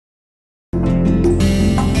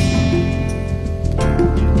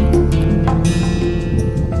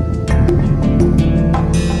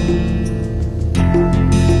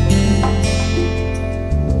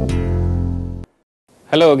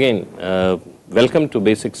Hello again. Welcome to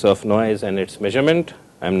Basics of Noise and its Measurement.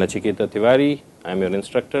 I am Nachiketa Tiwari. I am your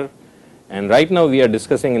instructor. And right now we are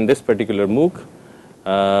discussing in this particular MOOC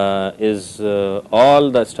is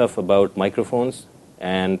all the stuff about microphones.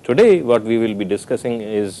 And today what we will be discussing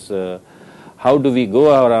is how do we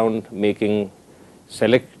go around making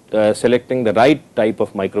selecting the right type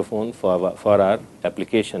of microphone for our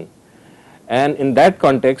application. And in that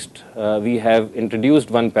context, we have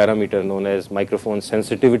introduced one parameter known as microphone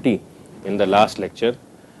sensitivity in the last lecture.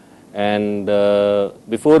 And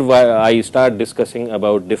before I start discussing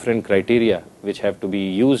about different criteria which have to be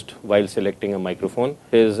used while selecting a microphone,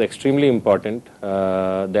 it is extremely important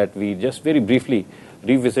that we just very briefly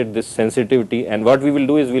revisit this sensitivity. And what we will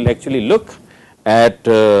do is we'll actually look at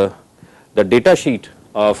the data sheet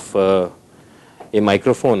of a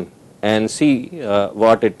microphone and see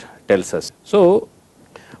what it tells us. So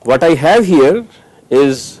what I have here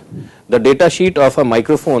is the data sheet of a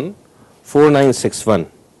microphone 4961,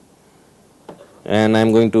 and I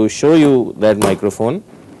am going to show you that microphone.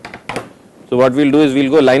 So what we'll do is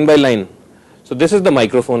we'll go line by line. So this is the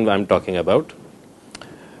microphone I am talking about,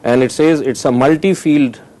 and it says it's a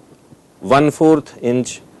multi-field 1/4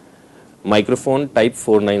 inch microphone type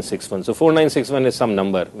 4961. So 4961 is some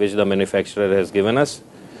number which the manufacturer has given us.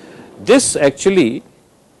 This actually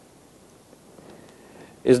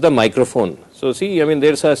is the microphone. So see, I mean,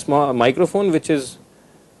 there's a small microphone which is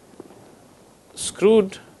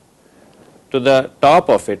screwed to the top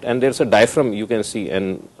of it, and there's a diaphragm you can see,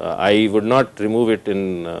 and I would not remove it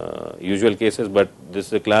in usual cases, but this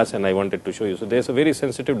is a class and I wanted to show you. So there's a very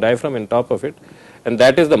sensitive diaphragm in top of it, and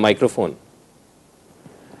that is the microphone.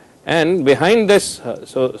 And behind this,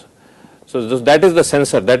 so that is the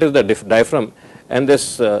sensor, that is the diaphragm, and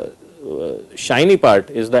this shiny part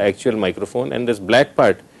is the actual microphone, and this black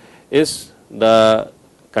part is the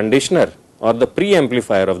conditioner or the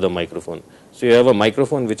preamplifier of the microphone. So you have a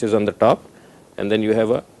microphone which is on the top, and then you have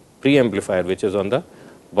a preamplifier which is on the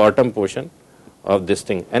bottom portion of this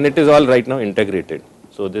thing, and it is all right now integrated.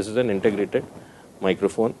 So this is an integrated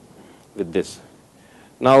microphone with this.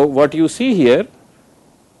 Now what you see here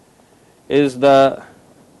is the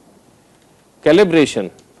calibration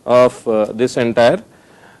of this entire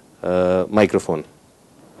microphone.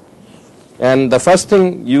 And the first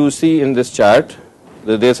thing you see in this chart,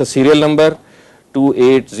 there is a serial number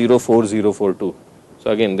 2804042.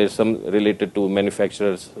 So again, there is some related to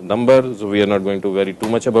manufacturer's number, so we are not going to worry too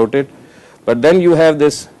much about it. But then you have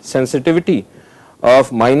this sensitivity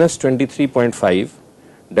of minus 23.5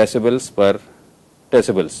 decibels per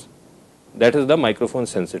decibels. That is the microphone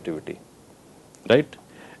sensitivity, right?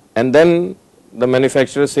 And then the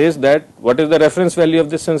manufacturer says that what is the reference value of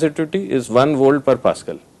this sensitivity is 1 volt per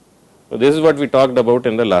Pascal. So this is what we talked about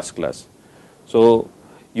in the last class. So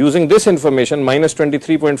using this information, minus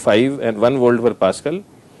 23.5 and 1 volt per Pascal,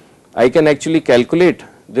 I can actually calculate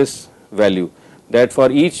this value, that for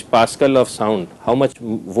each Pascal of sound, how much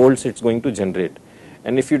volts it's going to generate.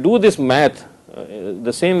 And if you do this math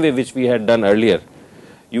the same way which we had done earlier,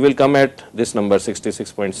 you will come at this number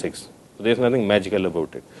 66.6. There is nothing magical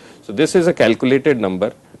about it. So this is a calculated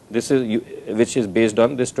number. This is which is based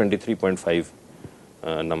on this 23.5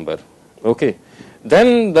 number. Okay.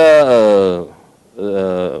 Then the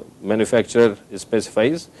manufacturer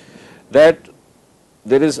specifies that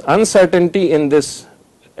there is uncertainty in this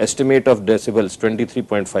estimate of decibels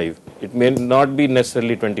 23.5. It may not be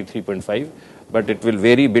necessarily 23.5, but it will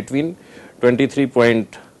vary between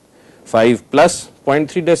 23.5 plus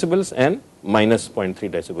 0.3 decibels and minus 0.3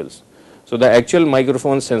 decibels. So the actual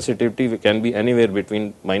microphone sensitivity can be anywhere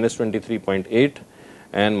between minus 23.8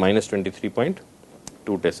 and minus 23.2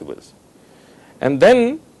 decibels. And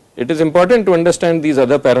then it is important to understand these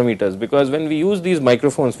other parameters, because when we use these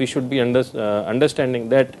microphones, we should be understanding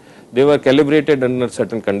that they were calibrated under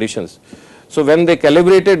certain conditions. So when they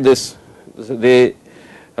calibrated this, they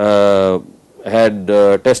had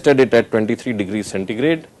tested it at 23 degrees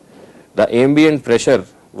centigrade. The ambient pressure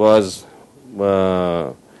was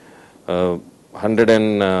 100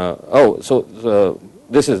 and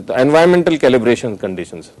this is the environmental calibration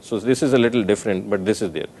conditions. So this is a little different, but this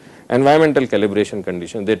is there. Environmental calibration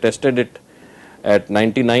condition, they tested it at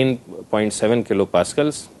 99.7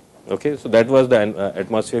 kilopascals. Okay, so that was the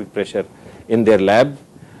atmospheric pressure in their lab.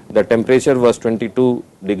 The temperature was 22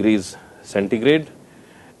 degrees centigrade,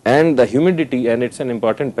 and the humidity, and it's an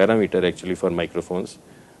important parameter actually for microphones,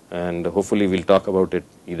 and hopefully we'll talk about it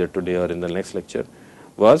either today or in the next lecture,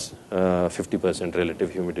 was 50%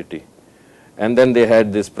 relative humidity. And then they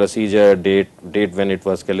had this procedure date when it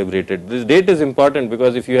was calibrated. This date is important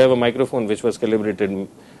because if you have a microphone which was calibrated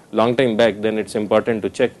long time back, then it's important to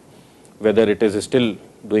check whether it is still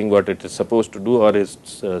doing what it is supposed to do or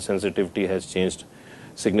its sensitivity has changed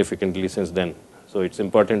significantly since then. So it's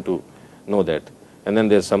important to know that. And then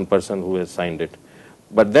there's some person who has signed it.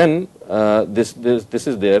 But then this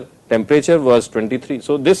is there. Temperature was 23.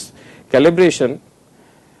 So this calibration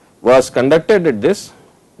was conducted at this,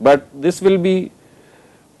 but this will be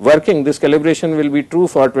working. This calibration will be true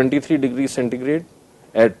for 23 degrees centigrade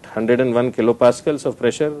at 101 kilopascals of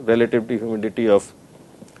pressure, relative to humidity of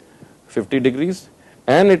 50 degrees,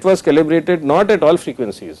 and it was calibrated not at all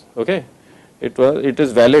frequencies. Okay, it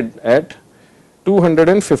is valid at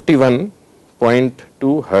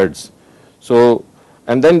 251.2 hertz. So,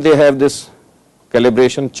 and then they have this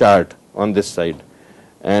calibration chart on this side,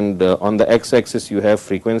 and on the x-axis you have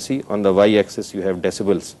frequency, on the y-axis you have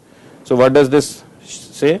decibels. So what does this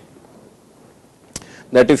say?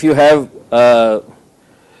 That if you have 0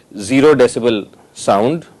 decibel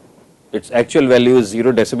sound, its actual value is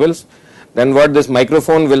 0 decibels, then what this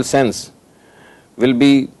microphone will sense will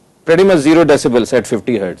be pretty much 0 decibels at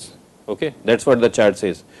 50 hertz. Okay, that's what the chart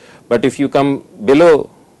says. But if you come below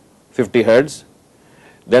 50 hertz,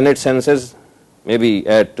 then it senses maybe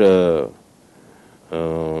at 20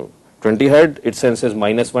 hertz, it senses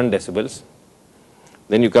 -1 decibels.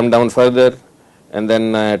 Then you come down further, and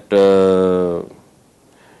then at 10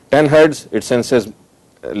 hertz, it senses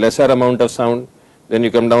lesser amount of sound. Then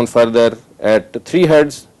you come down further at 3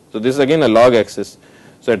 hertz. So this is again a log axis.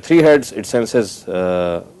 So at 3 hertz, it senses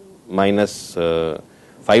 -5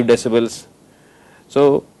 decibels.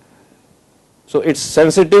 So its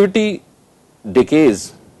sensitivity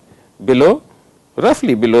decays below,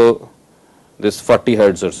 roughly below this 40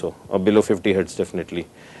 hertz or so, or below 50 hertz definitely.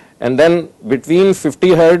 And then between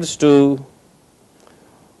 50 hertz to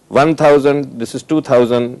 1000, this is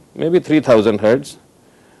 2000, maybe 3000 hertz,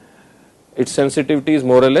 its sensitivity is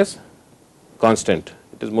more or less constant.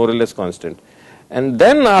 It is more or less constant. And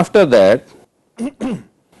then after that,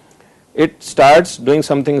 it starts doing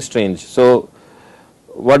something strange. So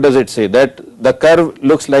what does it say? That the curve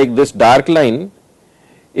looks like this dark line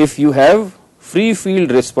if you have free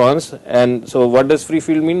field response. And so what does free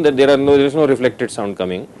field mean? That there is no reflected sound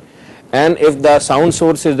coming. And if the sound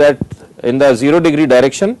source is that in the 0 degree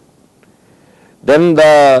direction, then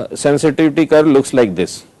the sensitivity curve looks like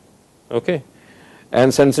this. Okay,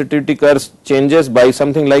 and sensitivity curve changes by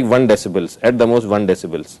something like 1 decibels, at the most 1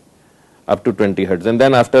 decibels, up to 20 hertz, and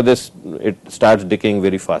then after this it starts decaying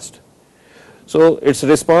very fast. So its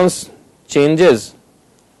response changes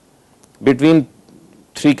between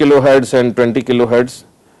 3 kilohertz and 20 kilohertz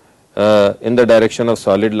in the direction of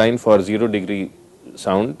solid line for 0 degree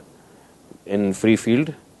sound in free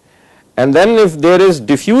field. And then if there is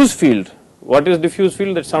diffuse field, what is diffuse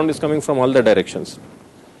field? That sound is coming from all the directions.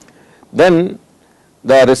 Then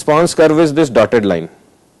the response curve is this dotted line.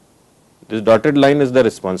 This dotted line is the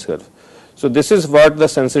response curve. So this is what the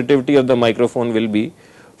sensitivity of the microphone will be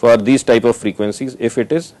for these type of frequencies if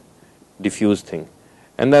it is diffuse thing.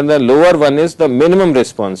 And then the lower one is the minimum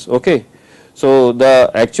response. Okay, so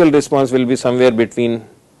the actual response will be somewhere between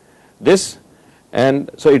this,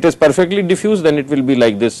 and so it is perfectly diffuse, then it will be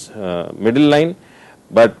like this middle line,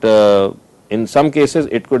 but in some cases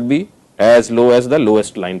it could be as low as the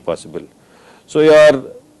lowest line possible. So your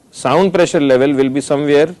sound pressure level will be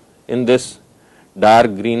somewhere in this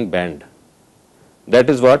dark green band.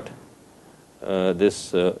 That is what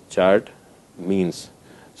this chart means.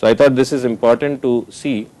 So I thought this is important to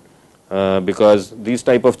see because these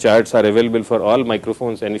type of charts are available for all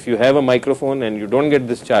microphones, and if you have a microphone and you don't get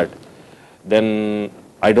this chart, then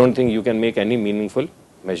I don't think you can make any meaningful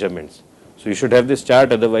measurements. So you should have this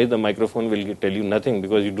chart, otherwise the microphone will tell you nothing,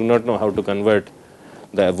 because you do not know how to convert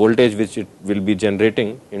the voltage which it will be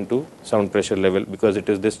generating into sound pressure level, because it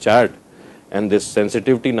is this chart and this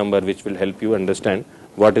sensitivity number which will help you understand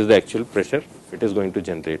what is the actual pressure it is going to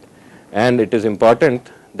generate. And it is important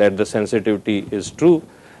that the sensitivity is true,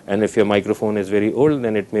 and if your microphone is very old,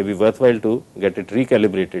 then it may be worthwhile to get it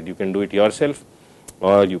recalibrated. You can do it yourself,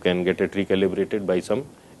 or you can get it recalibrated by some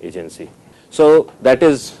agency. So that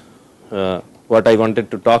is what I wanted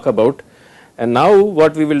to talk about. And now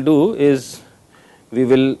what we will do is we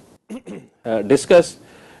will discuss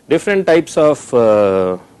different types of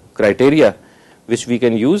criteria which we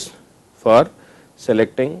can use for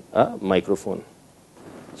selecting a microphone.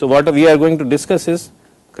 So what we are going to discuss is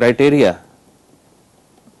criteria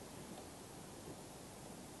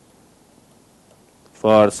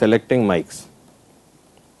for selecting mics.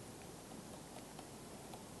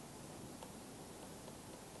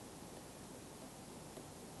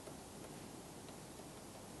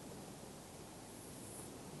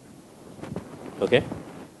 Okay.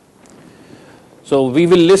 So we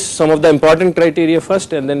will list some of the important criteria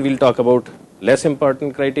first, and then we'll talk about less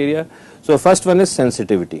important criteria. So first one is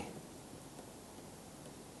sensitivity.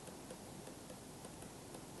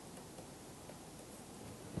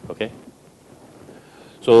 Okay.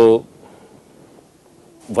 So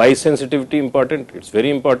why is sensitivity important? It's very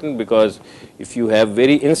important because if you have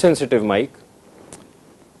very insensitive mic,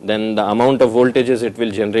 then the amount of voltages it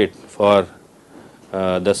will generate for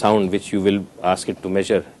the sound which you will ask it to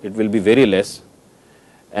measure, it will be very less.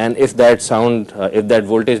 And if that sound, if that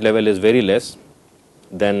voltage level is very less,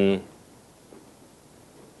 then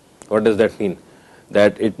what does that mean?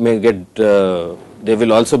 That it may get, there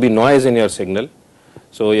will also be noise in your signal.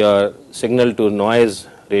 So your signal to noise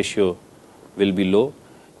ratio will be low,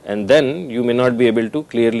 and then you may not be able to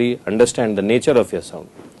clearly understand the nature of your sound.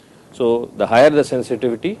 So the higher the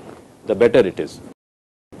sensitivity, the better it is.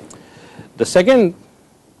 The second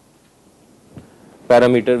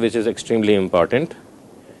parameter which is extremely important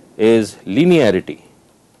is linearity.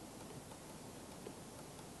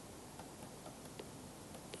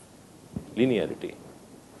 Linearity.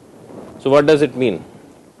 So what does it mean?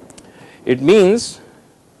 It means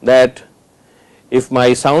that if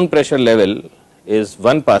my sound pressure level is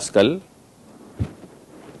 1 Pascal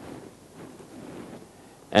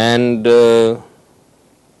and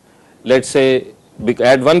let's say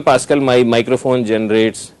at 1 Pascal my microphone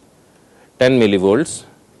generates 10 millivolts,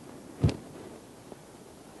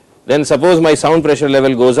 then suppose my sound pressure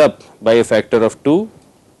level goes up by a factor of 2,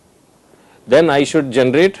 then I should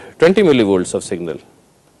generate 20 millivolts of signal.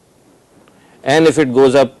 And if it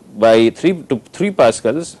goes up by 3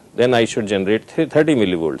 Pascals, then I should generate 30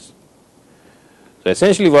 millivolts. So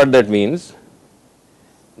essentially what that means,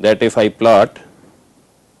 that if I plot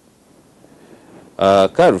a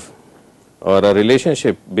curve or a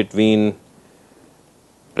relationship between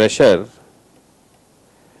pressure,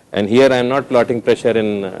 and here I am not plotting pressure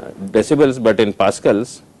in decibels but in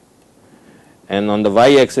pascals, and on the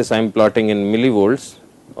y-axis I am plotting in millivolts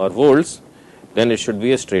or volts, then it should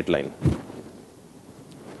be a straight line.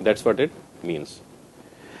 That's what it means.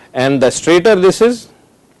 And the straighter this is,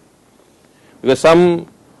 because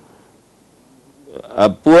a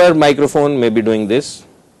poor microphone may be doing this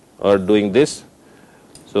or doing this,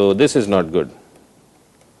 so this is not good.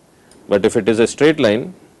 But if it is a straight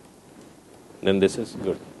line, then this is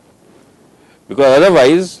good. Because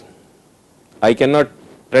otherwise I cannot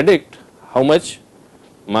predict how much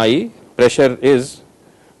my pressure is,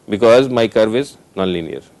 because my curve is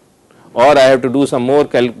nonlinear, or I have to do some more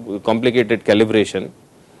complicated calibration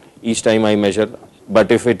each time I measure. But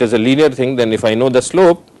if it is a linear thing, then if I know the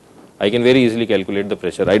slope, I can very easily calculate the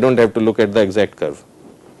pressure. I don't have to look at the exact curve.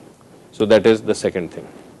 So that is the second thing.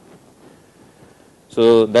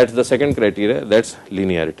 So that's the second criteria, that's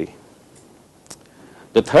linearity.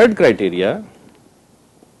 The third criteria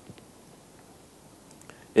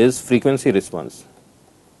is frequency response.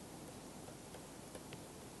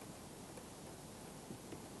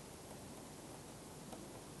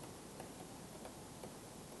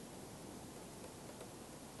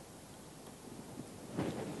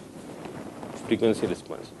 Frequency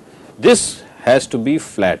response. This has to be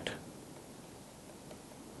flat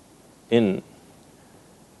in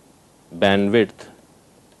bandwidth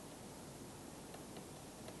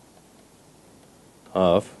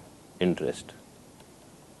of interest.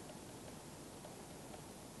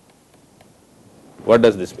 What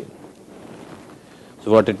does this mean?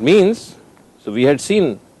 So what it means, so we had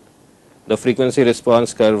seen the frequency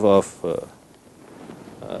response curve of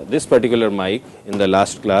this particular mic in the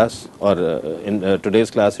last class, or in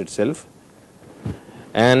today's class itself,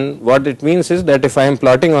 and what it means is that if I am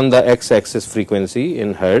plotting on the x-axis frequency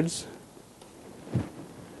in hertz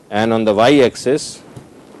and on the y-axis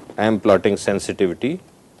I am plotting sensitivity,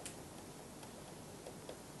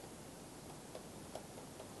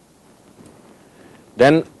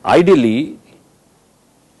 then ideally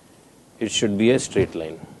it should be a straight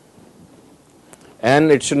line.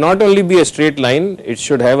 And it should not only be a straight line, it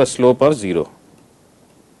should have a slope of 0.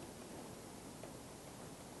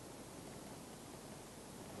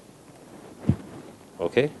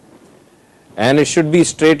 Okay, and it should be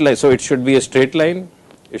straight line. So it should be a straight line.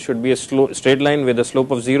 It should be a straight line with a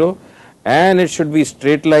slope of 0, and it should be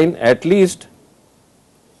straight line at least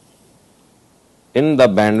in the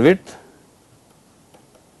bandwidth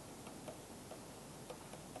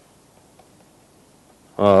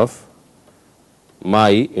of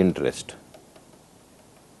my interest.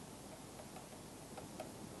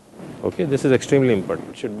 Okay, this is extremely important.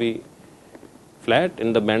 It should be flat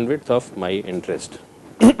in the bandwidth of my interest.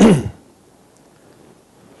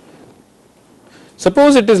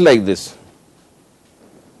 Suppose it is like this.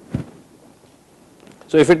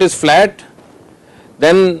 So if it is flat,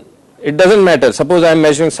 then it doesn't matter. Suppose I am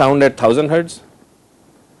measuring sound at 1000 hertz,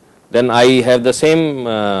 then I have the same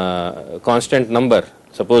constant number.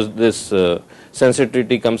 Suppose this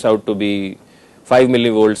sensitivity comes out to be 5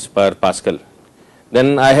 millivolts per Pascal,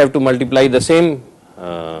 then I have to multiply the same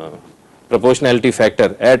proportionality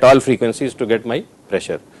factor at all frequencies to get my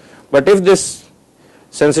pressure. But if this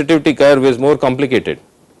sensitivity curve is more complicated,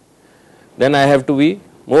 then I have to be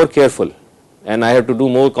more careful and I have to do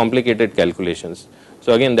more complicated calculations.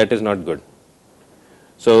 So again, that is not good.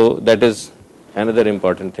 So that is another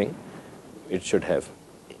important thing it should have,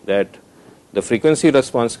 that the frequency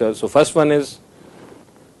response curve. So first one is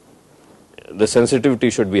the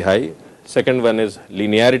sensitivity should be high, second one is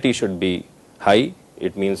linearity should be high.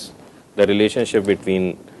 It means the relationship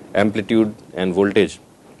between amplitude and voltage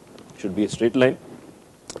should be a straight line.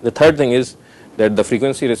 The third thing is that the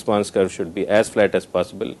frequency response curve should be as flat as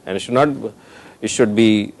possible, and it should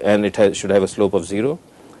have a slope of 0,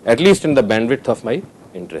 at least in the bandwidth of my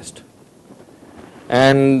interest.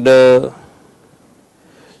 And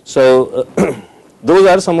so those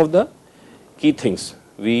are some of the key things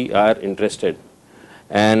we are interested,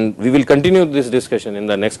 and we will continue this discussion in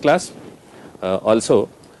the next class also,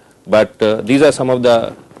 but these are some of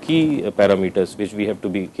the key parameters which we have to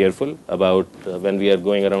be careful about when we are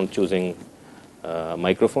going around choosing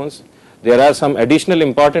microphones. There are some additional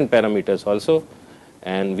important parameters also,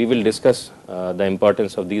 and we will discuss the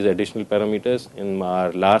importance of these additional parameters in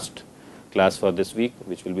our last class for this week,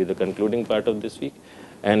 which will be the concluding part of this week.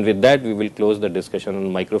 And with that, we will close the discussion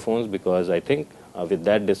on microphones, because I think with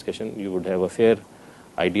that discussion you would have a fair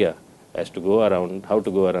idea as to how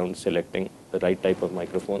to go around selecting the right type of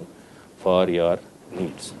microphone for your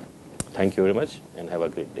needs. Thank you very much and have a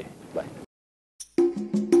great day. Bye.